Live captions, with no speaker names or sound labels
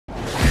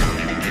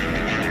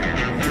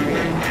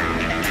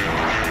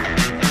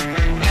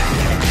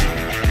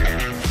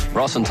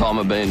Ross and Tom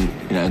have been,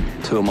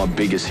 two of my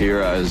biggest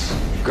heroes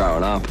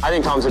growing up. I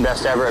think Tom's the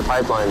best ever at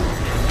Pipeline.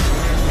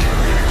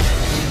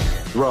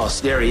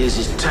 Ross, there he is,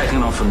 he's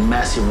taking off in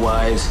massive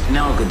waves.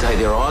 No one could take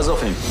their eyes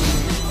off him.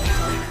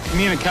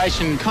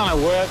 Communication kind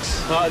of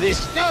works like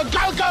this. No,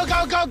 go, go,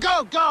 go, go,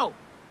 go, go!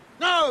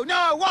 No,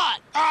 no, what?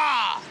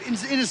 Ah!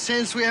 In a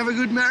sense, we have a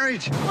good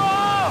marriage.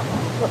 Oh!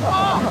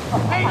 Oh!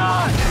 Hang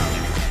on!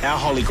 Our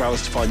holy grail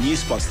is to find new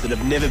spots that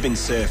have never been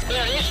surfed.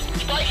 There it is,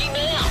 spiking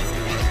now!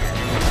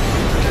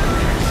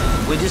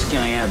 We're just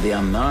going out of the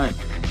unknown.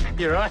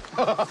 You're right.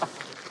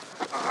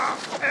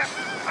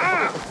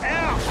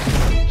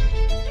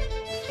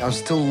 I'm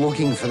still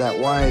looking for that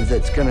wave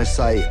that's going to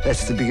say,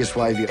 that's the biggest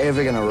wave you're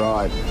ever going to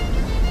ride.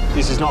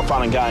 This is not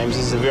fun and games.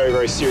 This is a very,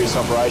 very serious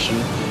operation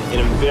in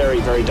a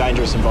very, very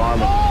dangerous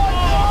environment.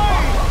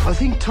 I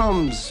think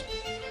Tom's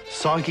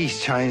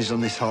psyche's changed on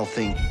this whole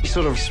thing. He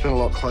sort of spent a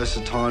lot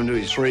closer time to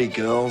his 3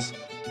 girls.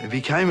 It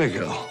became a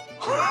girl.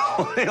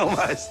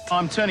 Almost.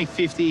 I'm turning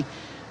 50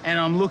 and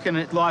I'm looking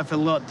at life a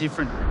lot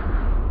different.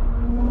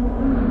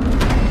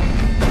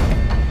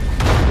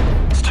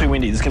 It's too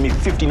windy. There's going to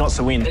be 50 knots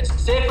of wind.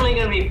 It's definitely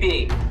going to be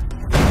big.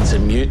 It's a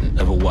mutant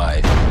of a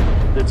wave.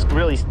 It's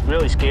really,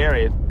 really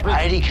scary.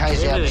 80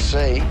 k's out to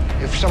sea.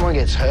 If someone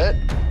gets hurt...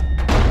 Yeah,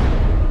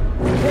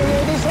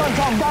 this one,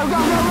 Tom. Go, go,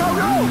 go, go,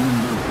 go!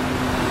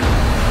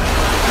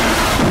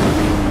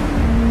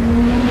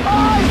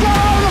 Oh, he's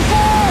going over the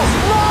falls!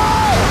 No!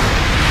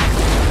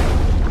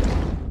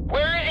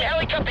 Where is your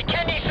helicopter?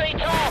 Can you see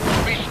Tom?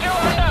 He's still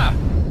under.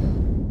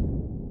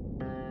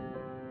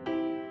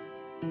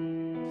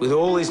 With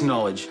all this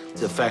knowledge,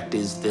 the fact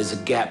is there's a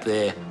gap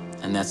there,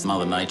 and that's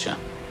Mother Nature.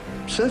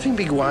 Surfing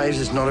big waves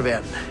is not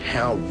about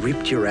how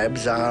ripped your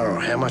abs are or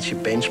how much you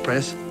bench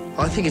press.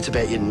 I think it's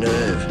about your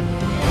nerve.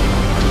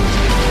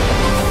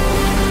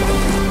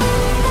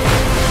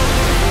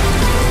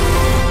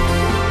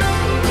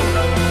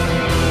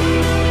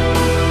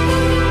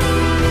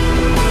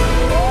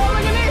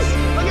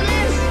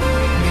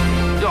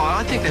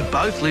 I think they've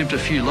both lived a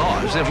few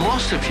lives. They've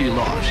lost a few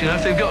lives.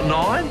 If they've got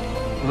 9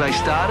 when they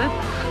started,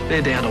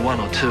 they're down to 1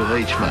 or 2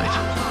 each, mate.